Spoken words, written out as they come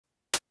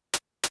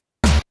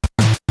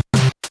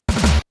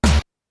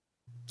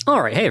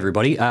Alright, hey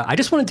everybody, I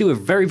just want to do a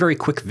very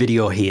quick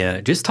video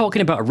here, just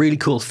talking about a really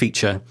cool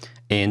feature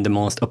in the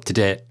most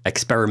up-to-date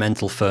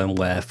experimental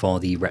firmware for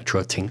the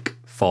RetroTINK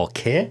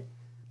 4K.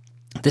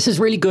 This is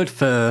really good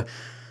for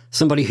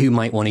somebody who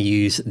might want to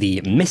use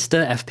the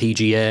MiSTer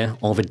FPGA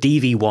over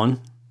DV1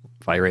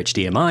 via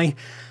HDMI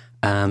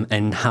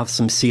and have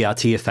some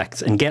CRT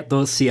effects and get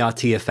those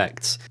CRT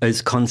effects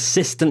as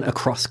consistent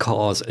across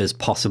cores as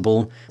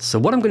possible. So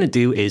what I'm going to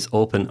do is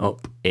open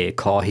up a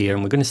core here,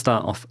 and we're going to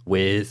start off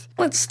with,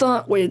 let's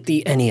start with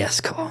the NES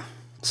core.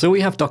 So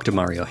we have Dr.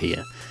 Mario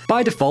here.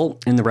 By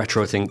default, in the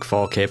RetroTINK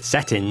 4K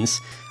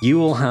settings, you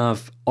will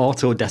have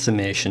auto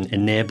decimation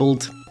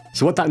enabled.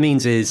 So what that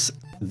means is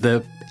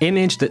the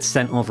image that's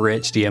sent over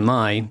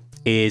HDMI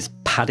is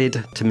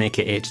padded to make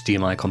it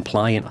HDMI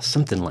compliant or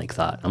something like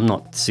that. I'm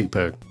not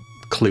super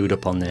clued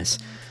up on this,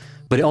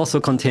 but it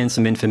also contains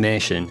some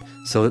information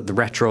so that the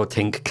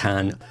RetroTINK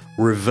can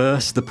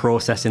reverse the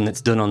processing that's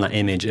done on that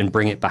image and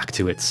bring it back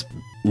to its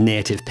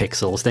native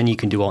pixels. Then you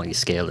can do all your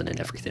scaling and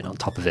everything on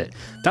top of it.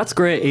 That's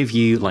great if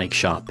you like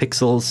sharp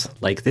pixels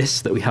like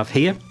this that we have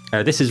here.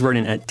 This is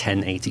running at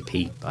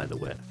 1080p, by the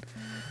way.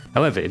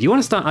 However, if you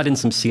want to start adding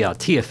some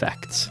CRT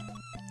effects,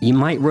 you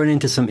might run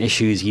into some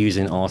issues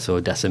using auto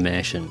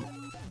decimation.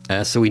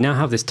 So we now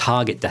have this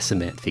target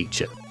decimate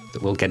feature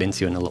that we'll get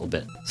into in a little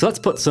bit. So let's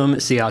put some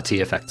CRT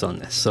effects on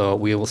this. So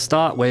we will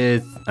start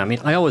with,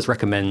 I always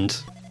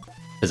recommend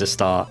as a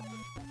start,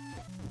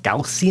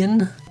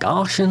 Gaussian,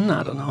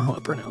 I don't know how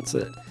to pronounce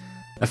it.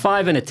 A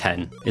 5 and a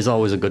 10 is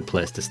always a good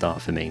place to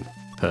start for me,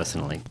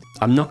 personally.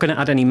 I'm not going to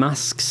add any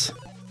masks,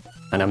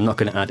 and I'm not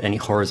going to add any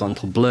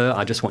horizontal blur.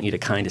 I just want you to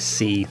kind of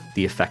see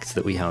the effects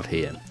that we have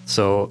here.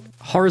 So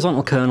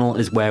horizontal kernel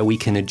is where we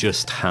can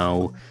adjust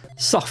how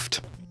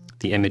soft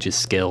the image is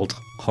scaled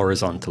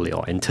horizontally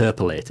or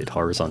interpolated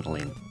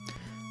horizontally.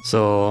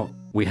 So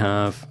we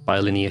have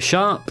bilinear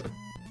sharp,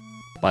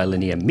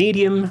 bilinear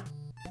medium,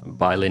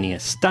 bilinear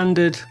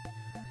standard,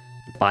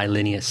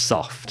 bilinear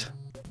soft.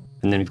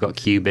 And then we've got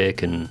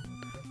cubic and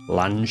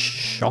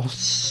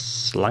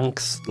Lanchos,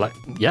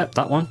 yep,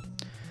 that one.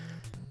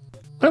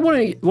 What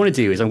I want to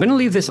do is I'm going to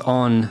leave this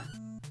on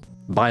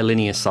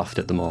bilinear soft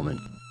at the moment.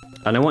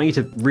 And I want you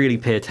to really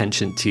pay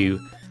attention to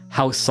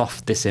how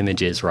soft this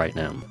image is right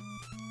now.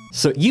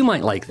 So you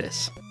might like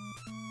this.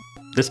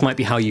 This might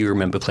be how you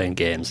remember playing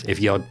games if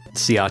your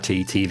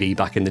CRT TV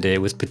back in the day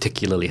was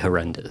particularly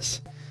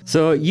horrendous.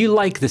 So you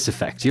like this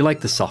effect, you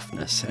like the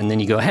softness, and then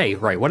you go, hey,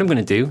 right, what I'm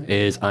going to do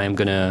is I'm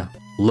going to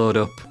load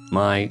up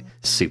my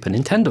Super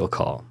Nintendo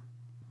core.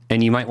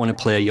 And you might want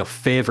to play your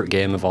favorite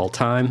game of all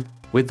time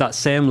with that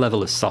same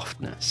level of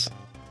softness.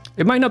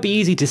 It might not be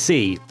easy to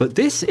see, but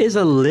this is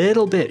a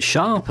little bit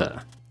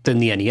sharper than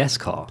the NES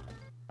core.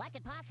 What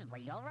could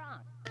possibly go wrong?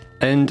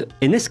 And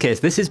in this case,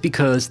 this is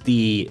because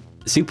the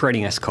Super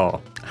NES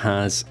core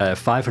has a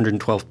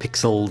 512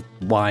 pixel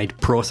wide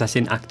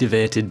processing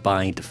activated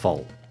by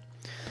default.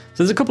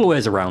 So there's a couple of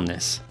ways around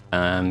this.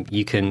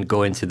 You can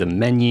go into the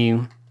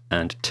menu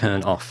and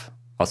turn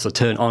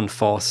on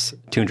force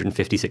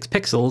 256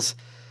 pixels.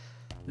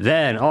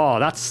 Then,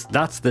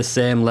 that's the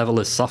same level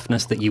of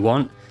softness that you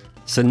want.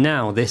 So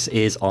now this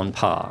is on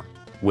par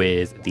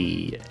with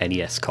the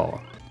NES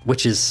core,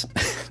 which is,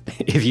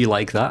 if you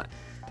like that,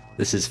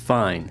 this is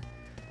fine.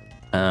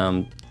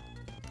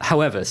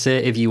 However,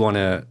 say if you want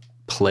to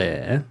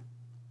play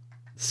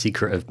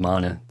Secret of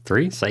Mana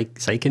 3,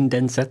 Seiken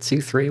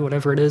Densetsu 3,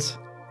 whatever it is,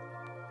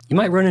 you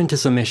might run into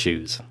some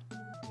issues.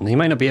 And you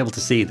might not be able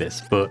to see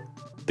this, but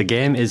the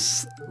game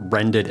is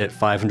rendered at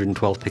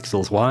 512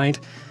 pixels wide,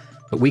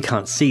 but we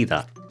can't see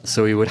that.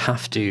 So we would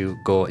have to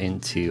go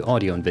into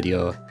audio and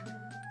video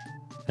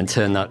and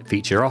turn that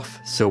feature off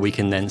so we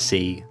can then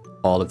see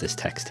all of this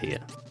text here.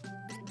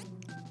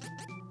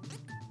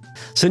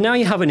 So now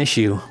you have an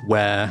issue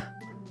where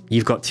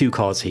you've got two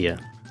cores here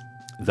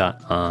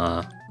that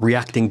are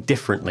reacting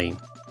differently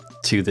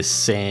to the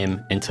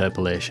same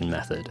interpolation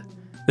method.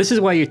 This is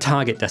where your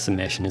target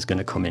decimation is going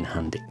to come in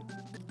handy.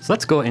 So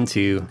let's go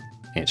into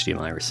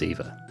HDMI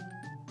receiver.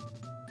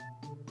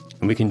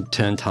 And we can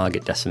turn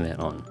target decimate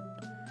on.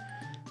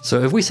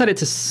 So if we set it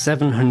to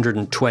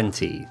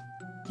 720,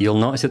 you'll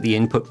notice that the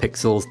input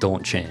pixels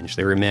don't change.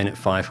 They remain at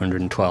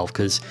 512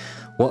 because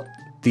what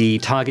the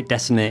target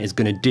decimate is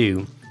going to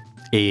do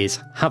is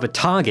have a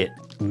target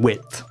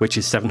width, which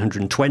is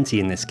 720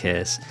 in this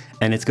case,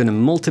 and it's going to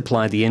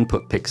multiply the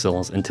input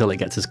pixels until it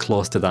gets as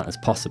close to that as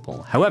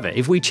possible. However,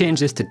 if we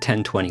change this to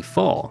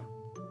 1024,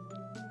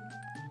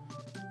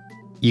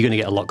 you're going to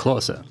get a lot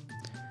closer.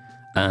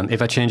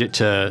 If I change it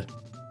to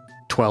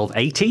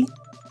 1280,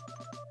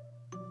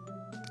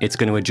 it's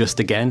going to adjust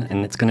again,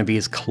 and it's going to be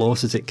as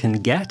close as it can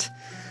get.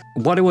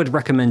 What I would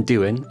recommend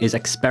doing is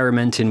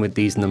experimenting with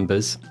these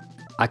numbers.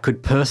 I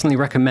could personally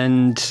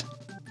recommend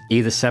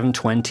either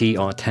 720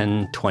 or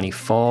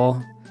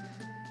 1024.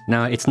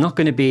 Now, it's not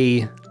going to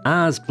be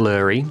as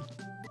blurry,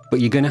 but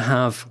you're going to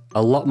have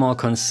a lot more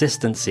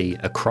consistency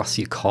across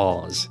your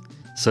cores.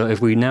 So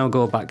if we now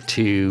go back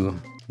to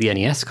the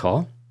NES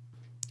core,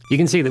 you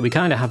can see that we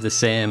kind of have the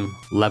same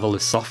level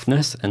of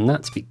softness, and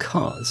that's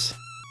because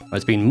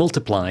It's been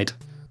multiplied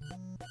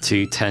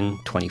to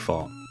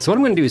 1024. So what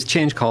I'm going to do is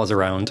change cores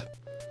around,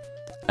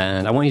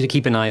 and I want you to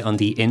keep an eye on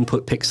the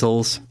input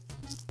pixels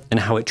and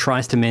how it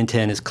tries to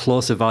maintain as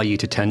close a value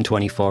to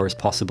 1024 as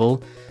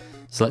possible.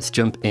 So let's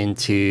jump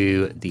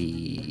into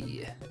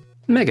the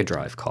Mega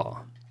Drive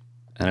core.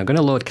 And I'm going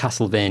to load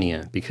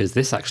Castlevania because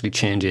this actually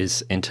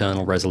changes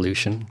internal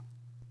resolution,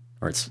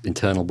 or its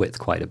internal width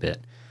quite a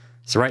bit.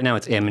 So right now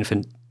it's aiming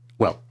for,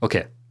 well,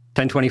 okay,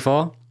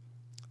 1024.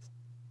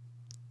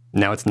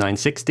 Now it's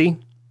 960.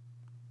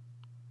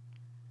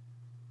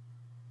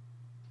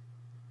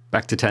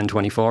 Back to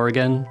 1024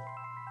 again.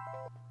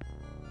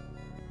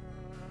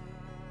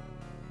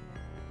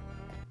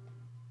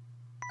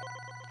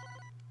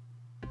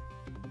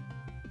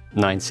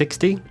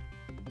 $960.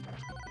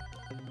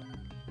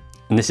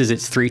 And this is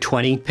its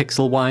 320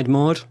 pixel wide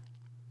mode.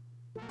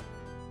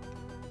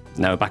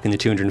 Now back in the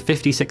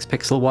 256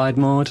 pixel wide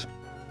mode.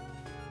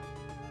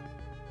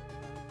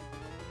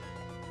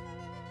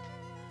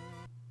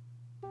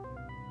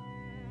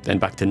 Then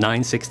back to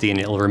 960, and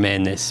it'll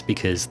remain this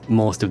because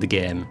most of the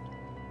game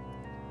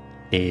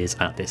is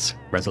at this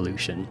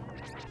resolution.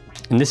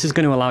 And this is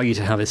going to allow you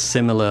to have a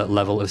similar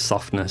level of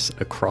softness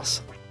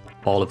across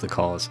all of the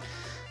cores.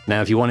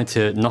 Now, if you wanted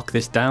to knock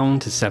this down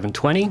to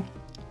 720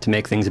 to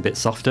make things a bit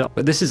softer,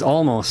 but this is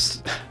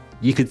almost,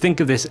 you could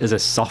think of this as a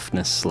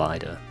softness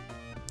slider.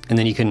 And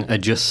then you can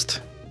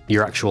adjust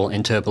your actual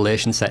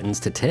interpolation settings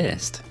to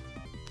taste.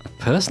 I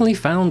personally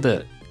found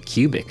that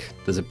Cubic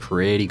does a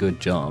pretty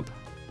good job.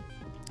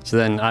 So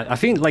then I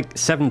think like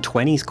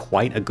 720 is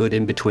quite a good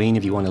in-between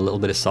if you want a little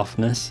bit of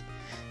softness.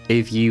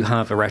 If you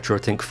have a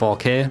RetroTINK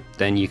 4K,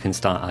 then you can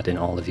start adding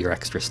all of your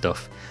extra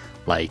stuff,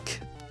 like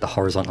the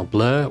horizontal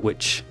blur,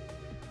 which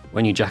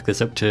when you jack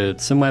this up to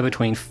somewhere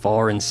between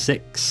 4 and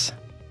 6,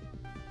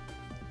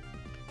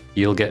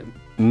 you'll get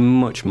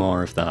much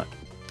more of that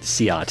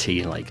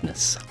CRT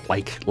likeness,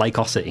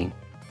 lycosity.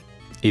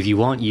 If you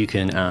want, you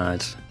can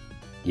add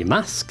your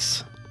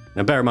masks.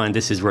 Now bear in mind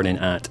this is running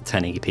at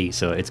 1080p,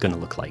 so it's going to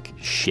look like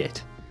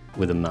shit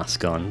with a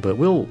mask on, but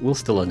we'll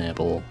still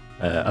enable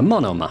a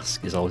mono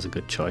mask is always a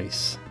good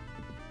choice.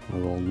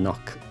 We'll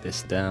knock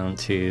this down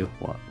to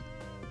what?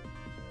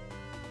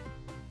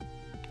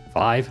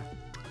 5?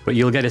 But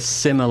you'll get a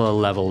similar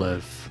level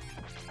of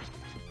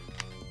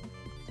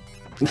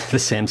the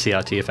same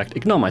CRT effect.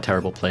 Ignore my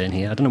terrible playing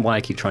here. I don't know why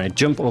I keep trying to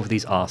jump over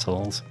these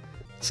arseholes.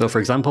 So for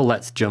example,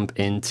 let's jump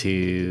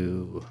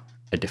into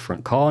a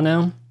different core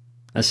now.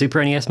 A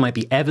Super NES might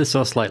be ever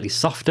so slightly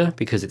softer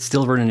because it's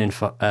still running in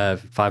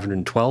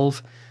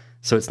 512,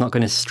 so it's not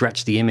going to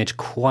stretch the image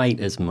quite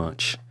as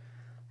much.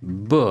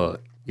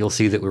 But you'll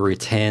see that we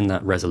retain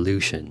that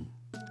resolution.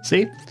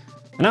 See?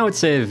 And I would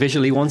say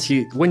visually,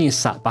 when you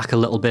sat back a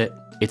little bit,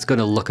 it's going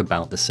to look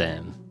about the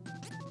same.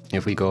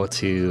 If we go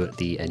to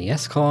the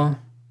NES core,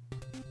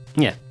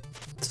 yeah,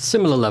 it's a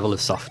similar level of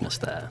softness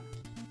there.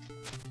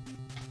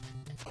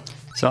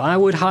 So I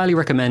would highly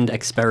recommend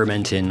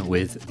experimenting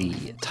with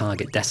the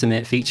target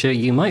decimate feature.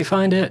 You might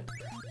find it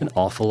an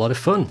awful lot of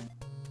fun.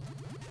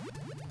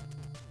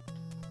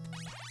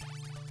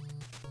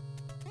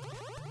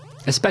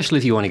 Especially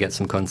if you want to get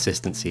some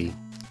consistency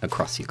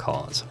across your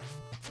cores.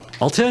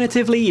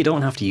 Alternatively, you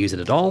don't have to use it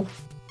at all,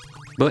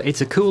 but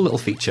it's a cool little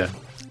feature,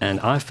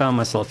 and I found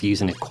myself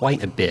using it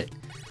quite a bit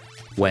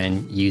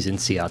when using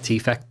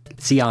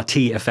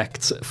CRT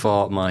effects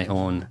for my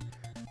own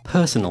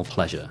personal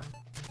pleasure.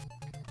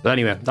 But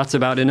anyway, that's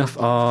about enough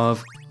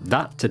of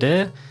that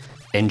today.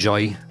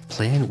 Enjoy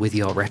playing with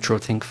your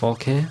RetroTINK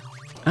 4K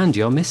and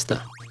your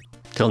MiSTer.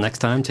 Till next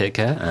time, take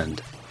care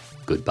and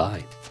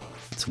goodbye.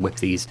 Let's whip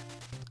these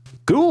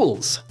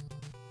ghouls!